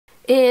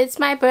It's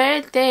my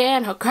birthday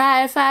and I'll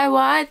cry if I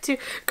want to.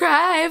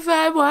 Cry if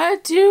I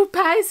want to.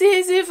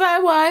 Pisces if I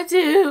want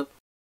to.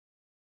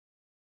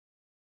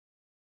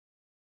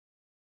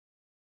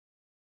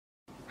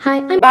 Hi,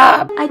 I'm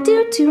Bob. I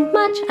do too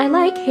much. I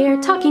like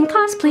hair, talking,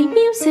 cosplay,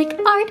 music,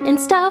 art, and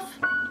stuff.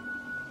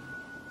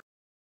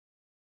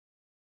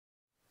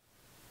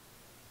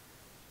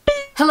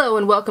 Hello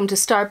and welcome to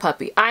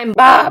StarPuppy. I'm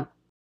Bob.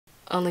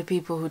 Only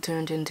people who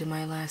turned into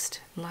my last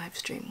live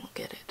stream will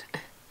get it.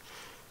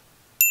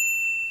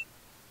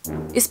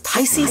 Is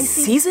Pisces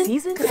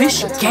season?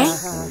 Fish gang?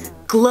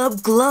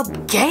 Glub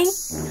glub gang?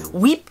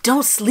 Weep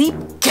don't sleep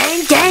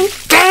gang gang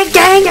gang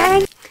gang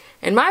gang?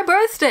 And my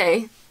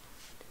birthday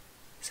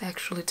is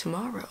actually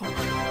tomorrow.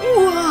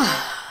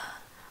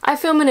 I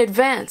film in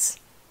advance,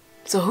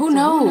 so who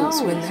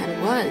knows when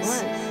that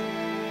was,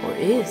 or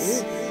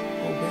is,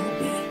 or will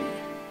be.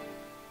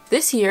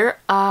 This year,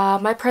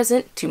 my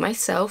present to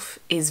myself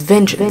is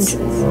vengeance.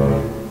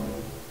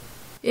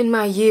 In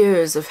my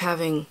years of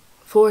having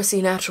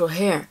 4C natural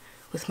hair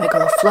with my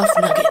girl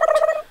Fluffnugget,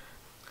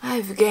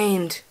 I've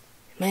gained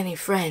many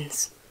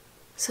friends,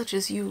 such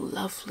as you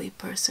lovely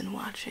person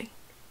watching.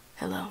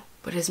 Hello.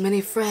 But as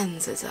many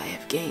friends as I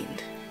have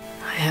gained,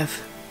 I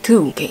have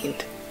too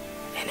gained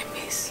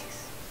enemies.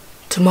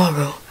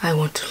 Tomorrow I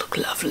want to look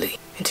lovely,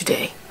 and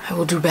today I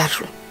will do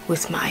battle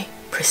with my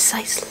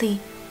precisely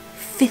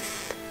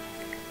 5th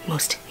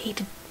most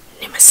hated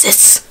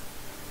nemesis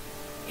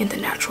in the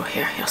natural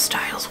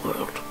hairstyles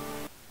world.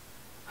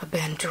 A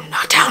Bantu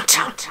not out.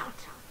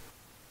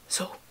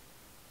 So,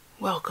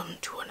 welcome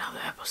to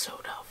another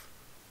episode of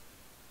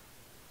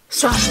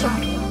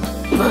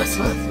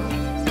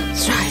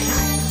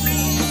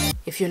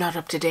If you're not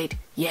up to date,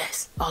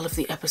 yes, all of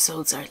the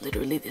episodes are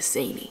literally this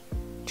zany.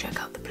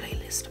 Check out the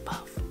playlist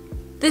above.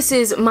 This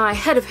is my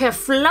head of hair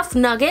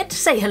Fluffnugget.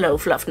 Say hello,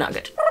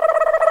 Fluffnugget.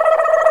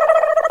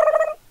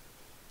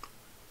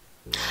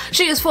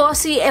 She is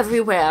 4C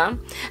everywhere,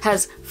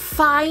 has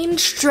fine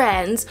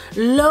strands,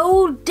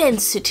 low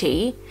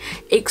density,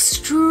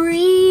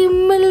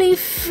 extremely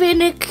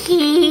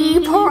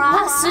finicky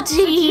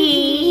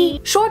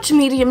porosity, short to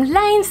medium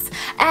length,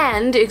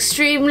 and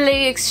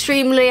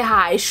extremely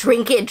high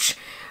shrinkage.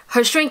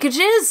 Her shrinkage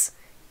is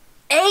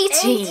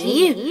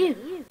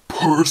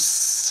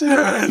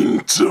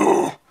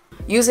 80%.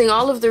 Using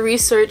all of the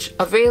research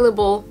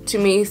available to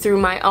me through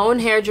my own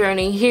hair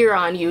journey here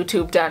on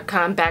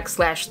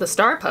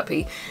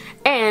youtube.com/thestarpuppy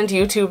and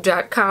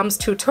youtube.com's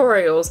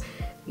tutorials,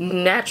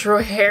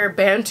 natural hair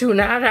Bantu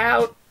not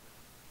out.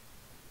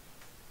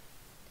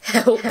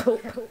 Help.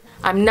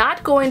 I'm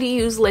not going to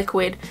use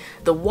liquid.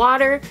 The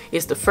water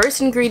is the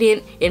first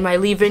ingredient in my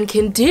leave-in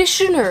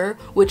conditioner,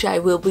 which I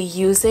will be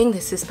using.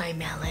 This is by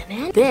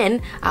Melanin.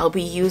 Then I'll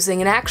be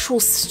using an actual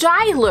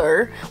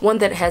styler, one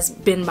that has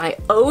been my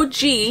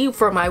OG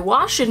for my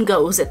wash and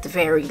goes at the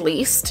very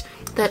least.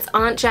 That's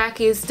Aunt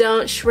Jackie's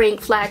Don't Shrink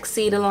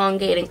Flaxseed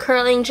Elongating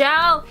Curling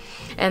Gel.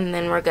 And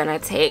then we're gonna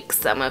take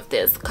some of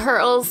this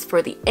curls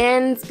for the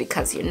ends,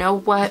 because you know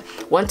what?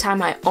 One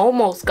time I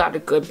almost got a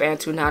good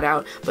Bantu knot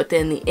out, but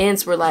then the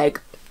ends were like...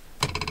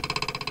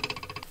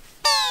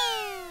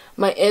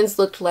 My ends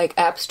looked like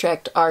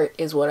abstract art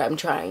is what I'm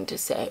trying to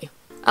say.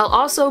 I'll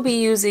also be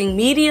using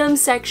medium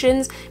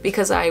sections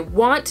because I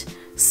want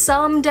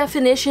some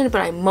definition, but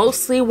I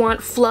mostly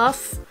want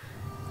fluff.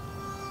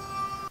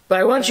 But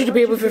I want you to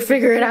be able to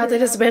figure it out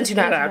that it's Bantu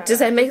not out. Does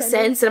that make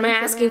sense? Am I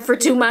asking for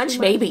too much?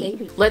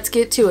 Maybe. Let's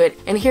get to it.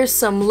 And here's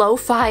some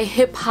lo-fi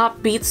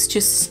hip-hop beats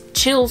to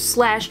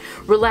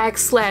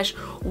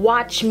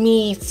chill/relax/watch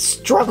me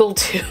struggle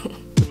to.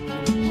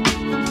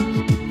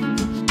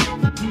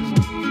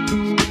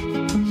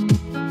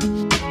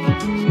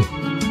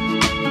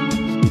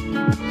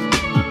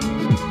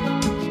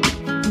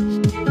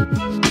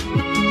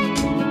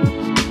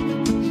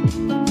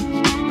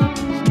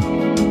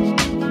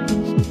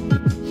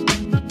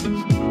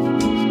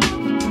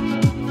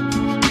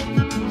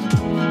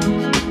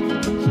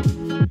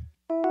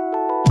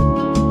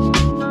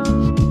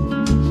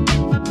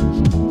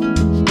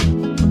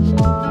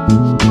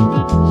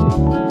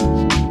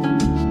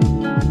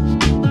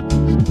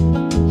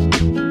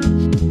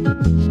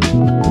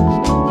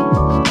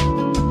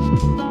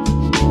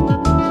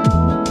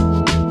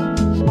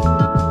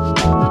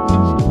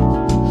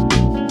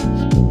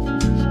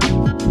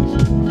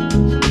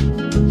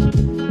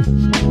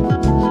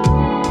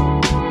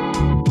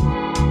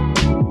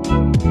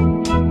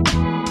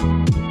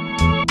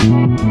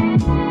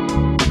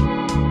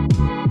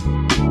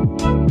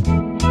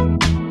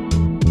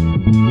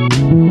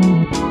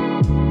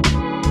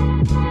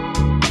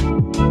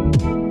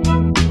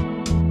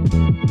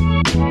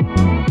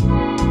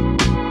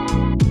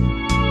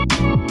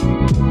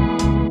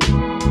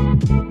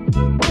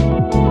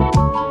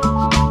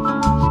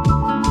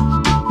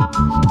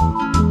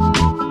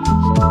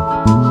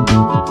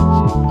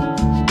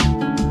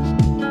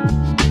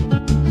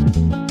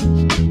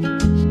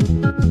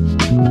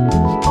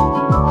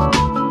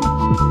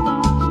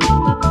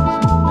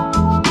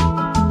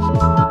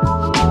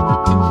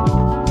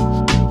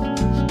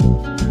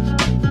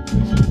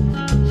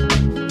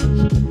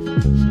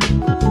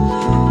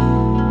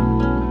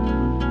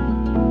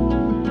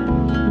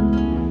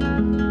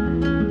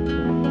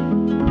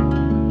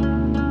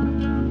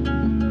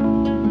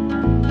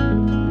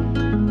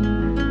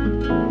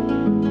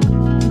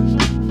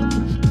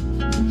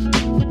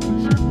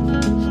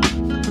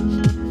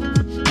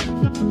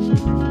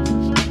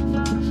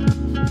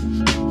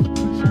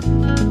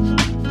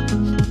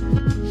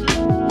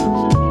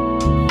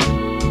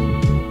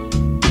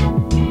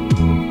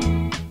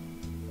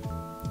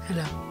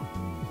 Hello.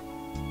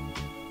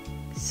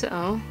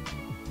 So,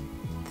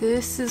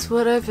 this is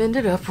what I've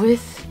ended up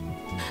with.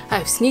 I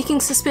have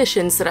sneaking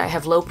suspicions that I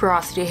have low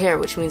porosity hair,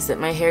 which means that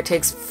my hair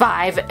takes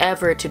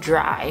forever to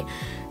dry.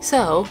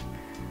 So,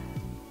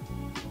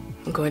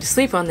 I'm going to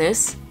sleep on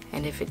this,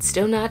 and if it's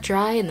still not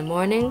dry in the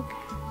morning,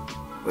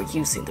 we're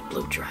using the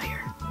blow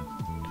dryer.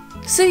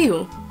 See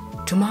you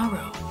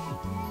tomorrow.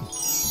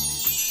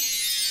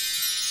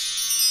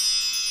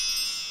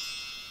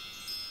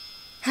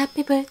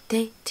 Happy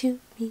birthday to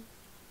me.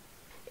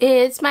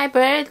 It's my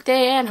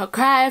birthday and I'll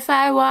cry if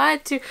I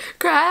want to.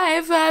 Cry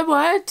if I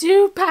want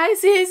to.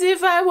 Pisces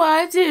if I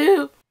want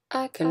to.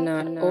 I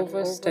cannot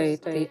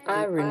overstate the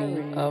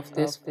irony of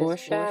this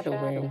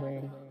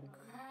foreshadowing.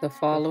 The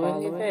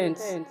following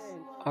events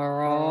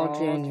are all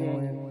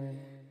genuine.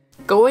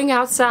 Going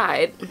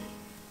outside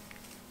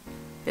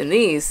in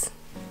these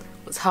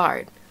was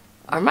hard.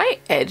 Are my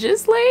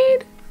edges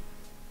laid?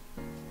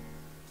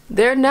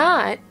 They're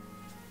not,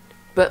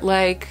 but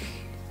like,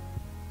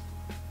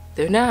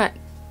 they're not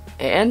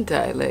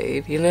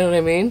anti-laid, you know what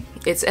I mean?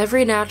 It's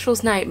every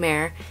natural's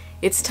nightmare.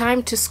 It's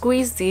time to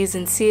squeeze these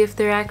and see if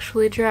they're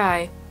actually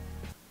dry.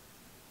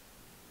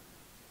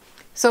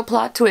 So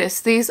plot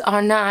twist, these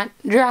are not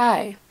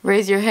dry.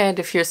 Raise your hand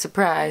if you're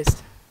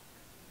surprised.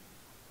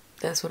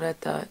 That's what I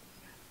thought.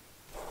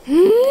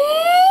 I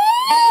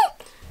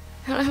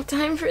don't have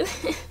time for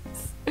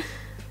this.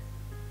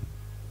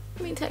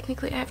 I mean,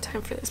 technically I have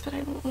time for this, but I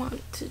don't want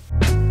to.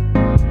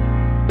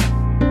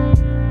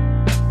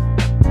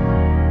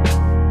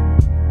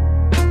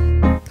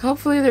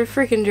 Hopefully they're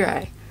freaking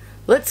dry.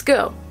 Let's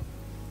go.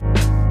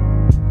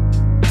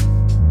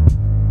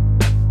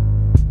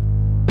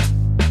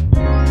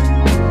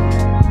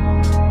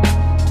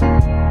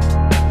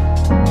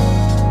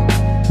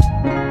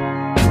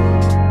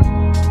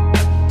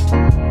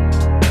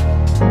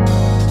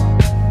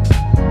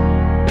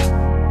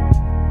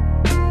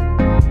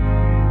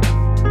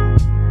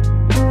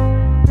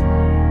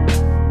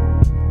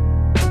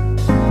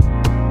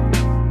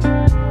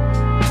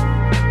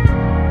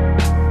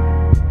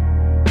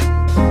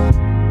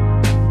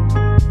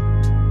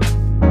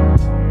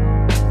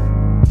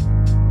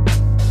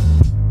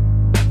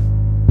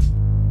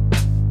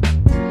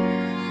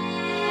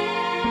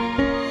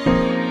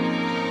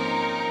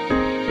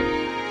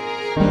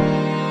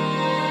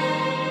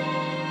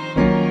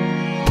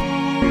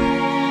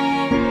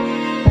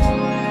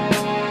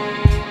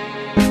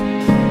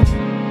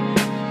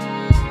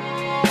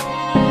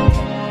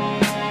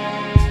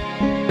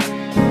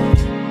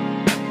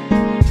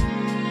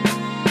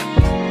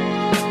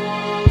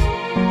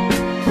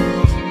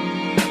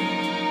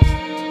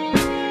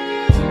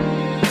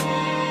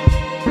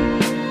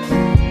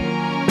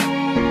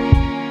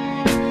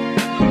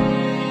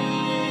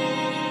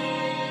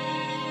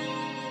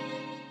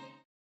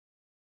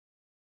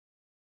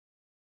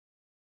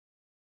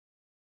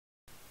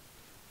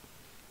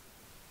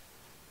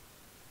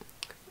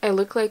 I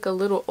look like a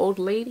little old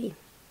lady.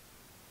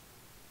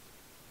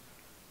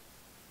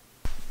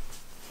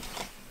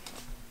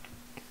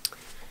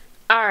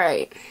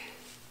 Alright.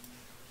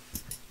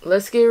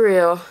 Let's get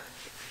real.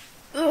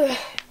 Ugh.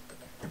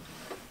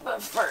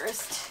 But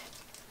first,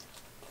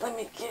 let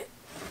me get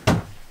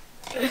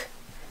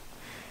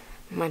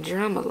my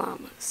drama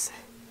llamas.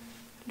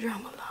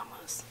 Drama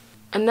llamas.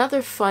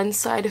 Another fun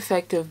side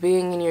effect of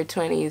being in your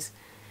 20s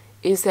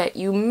is that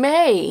you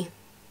may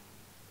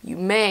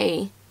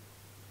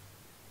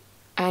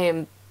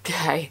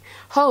I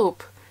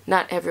hope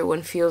not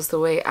everyone feels the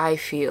way I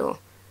feel,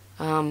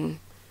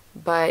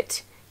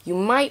 but you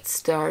might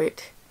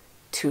start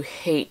to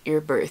hate your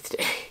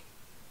birthday.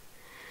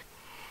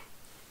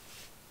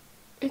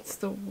 It's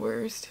the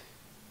worst.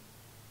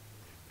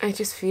 I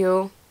just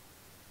feel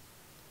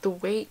the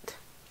weight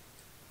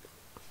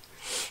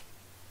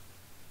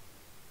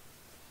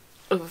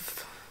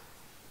of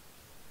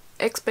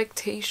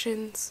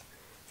expectations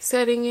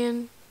setting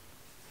in.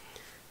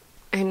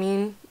 I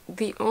mean,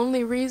 the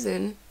only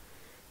reason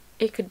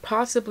it could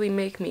possibly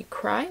make me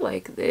cry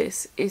like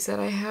this is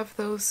that I have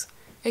those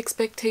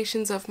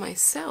expectations of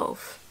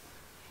myself.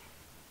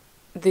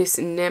 This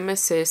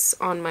nemesis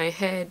on my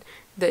head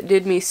that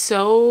did me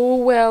so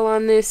well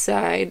on this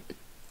side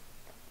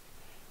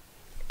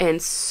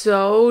and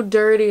so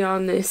dirty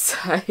on this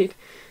side.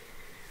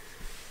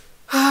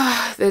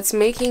 That's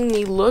making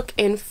me look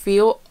and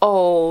feel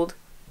old.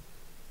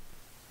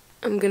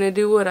 I'm gonna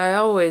do what I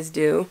always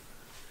do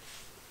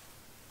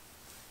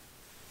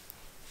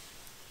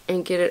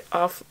and get it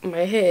off my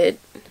head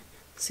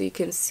so you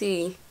can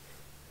see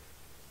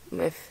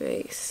my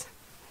face.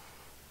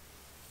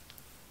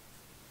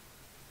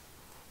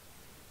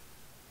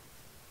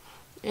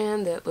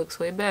 And that looks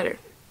way better.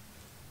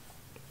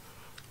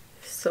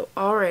 So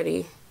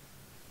already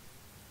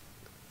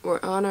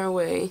we're on our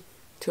way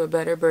to a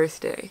better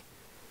birthday.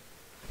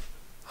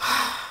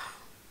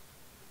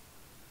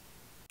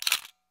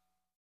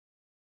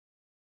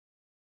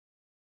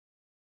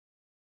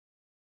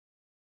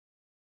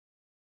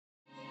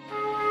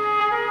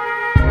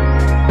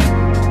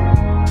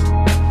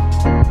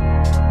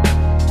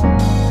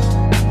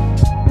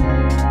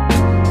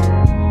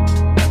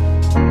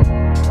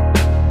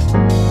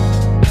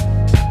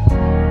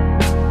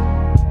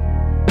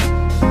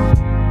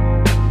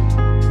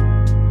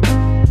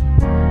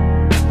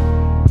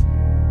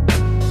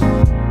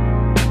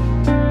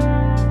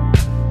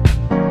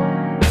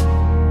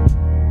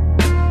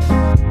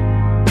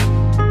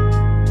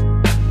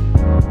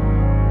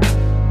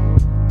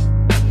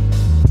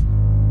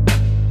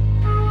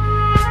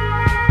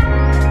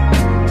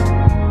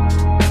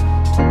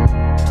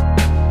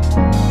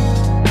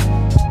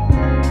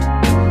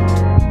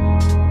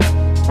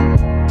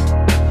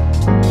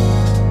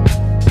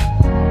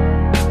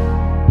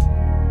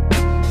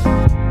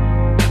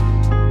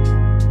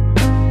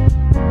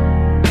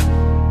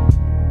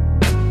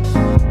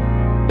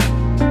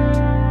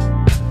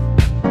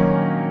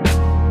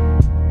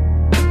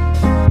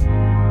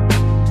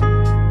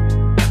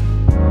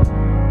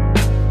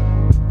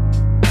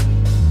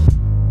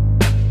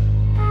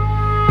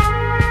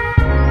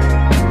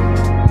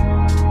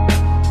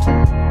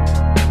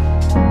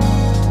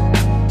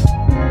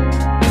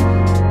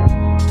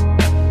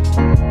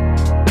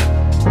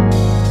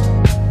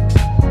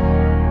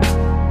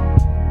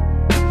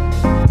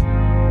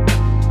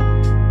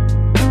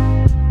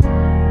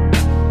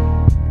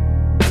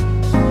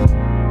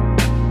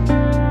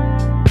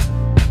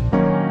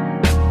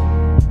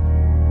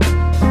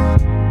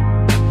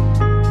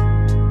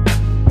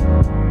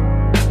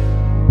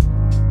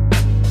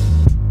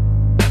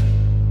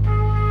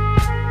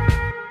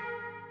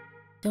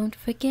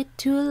 forget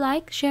to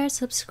like, share,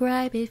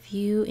 subscribe if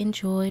you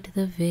enjoyed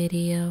the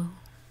video.